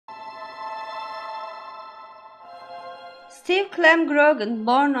Steve Clem Grogan,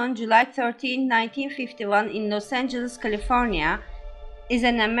 born on July 13, 1951 in Los Angeles, California, is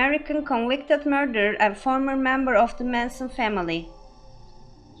an American convicted murderer and former member of the Manson family.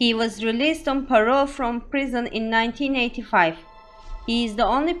 He was released on parole from prison in 1985. He is the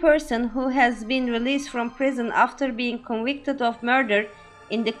only person who has been released from prison after being convicted of murder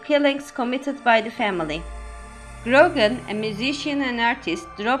in the killings committed by the family. Grogan, a musician and artist,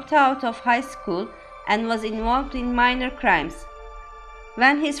 dropped out of high school and was involved in minor crimes.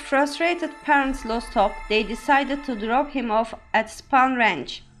 When his frustrated parents lost hope, they decided to drop him off at Spahn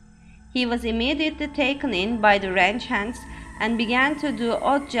Ranch. He was immediately taken in by the ranch hands and began to do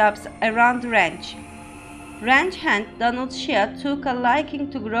odd jobs around the ranch. Ranch hand Donald Shea took a liking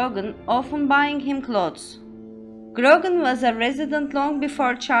to Grogan, often buying him clothes. Grogan was a resident long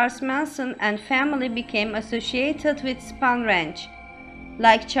before Charles Manson and family became associated with Spahn Ranch.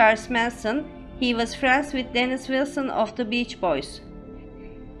 Like Charles Manson, he was friends with Dennis Wilson of the Beach Boys.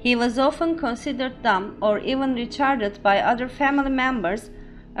 He was often considered dumb or even retarded by other family members,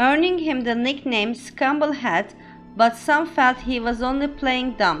 earning him the nickname Scramblehead, but some felt he was only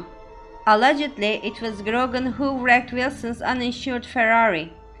playing dumb. Allegedly, it was Grogan who wrecked Wilson's uninsured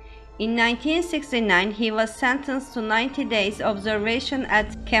Ferrari. In 1969, he was sentenced to 90 days observation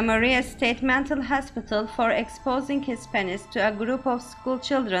at Camarillo State Mental Hospital for exposing his penis to a group of school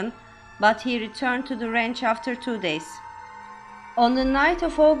children, but he returned to the ranch after 2 days. On the night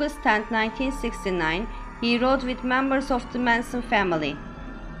of August 10, 1969, he rode with members of the Manson family.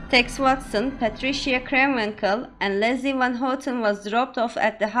 Tex Watson, Patricia Krenwinkel, and Leslie Van Houten was dropped off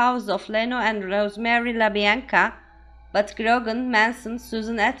at the house of Leno and Rosemary LaBianca, but Grogan, Manson,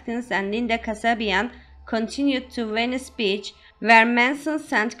 Susan Atkins, and Linda Kasabian continued to Venice Beach, where Manson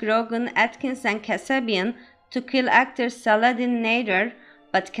sent Grogan, Atkins, and Kasabian to kill actor Saladin Nader,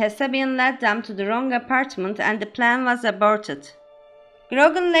 but Kasabian led them to the wrong apartment and the plan was aborted.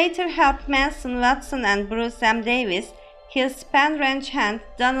 Grogan later helped Manson, Watson, and Bruce M. Davis kill Spahn Ranch hand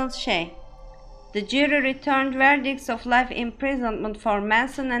Donald Shea. The jury returned verdicts of life imprisonment for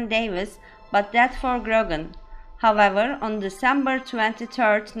Manson and Davis, but death for Grogan. However, on December 23,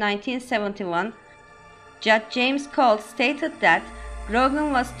 1971, Judge James Cole stated that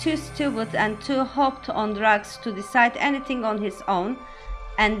Grogan was too stupid and too hooked on drugs to decide anything on his own,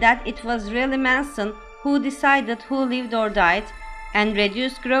 and that it was really Manson who decided who lived or died, and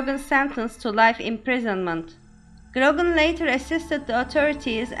reduced Grogan's sentence to life imprisonment. Grogan later assisted the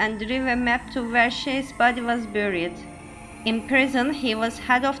authorities and drew a map to where Shea's body was buried. In prison, he was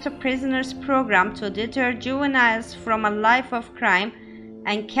head of the prisoners program to deter juveniles from a life of crime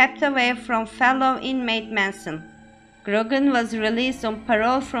and kept away from fellow inmate Manson. Grogan was released on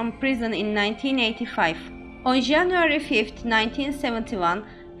parole from prison in 1985. On January 5, 1971,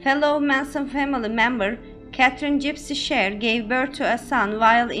 fellow Manson family member Catherine Gypsy Share gave birth to a son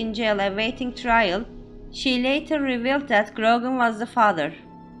while in jail awaiting trial. She later revealed that Grogan was the father.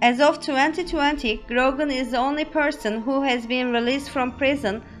 As of 2020, Grogan is the only person who has been released from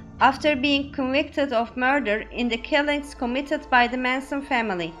prison after being convicted of murder in the killings committed by the Manson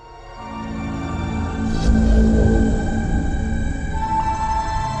family.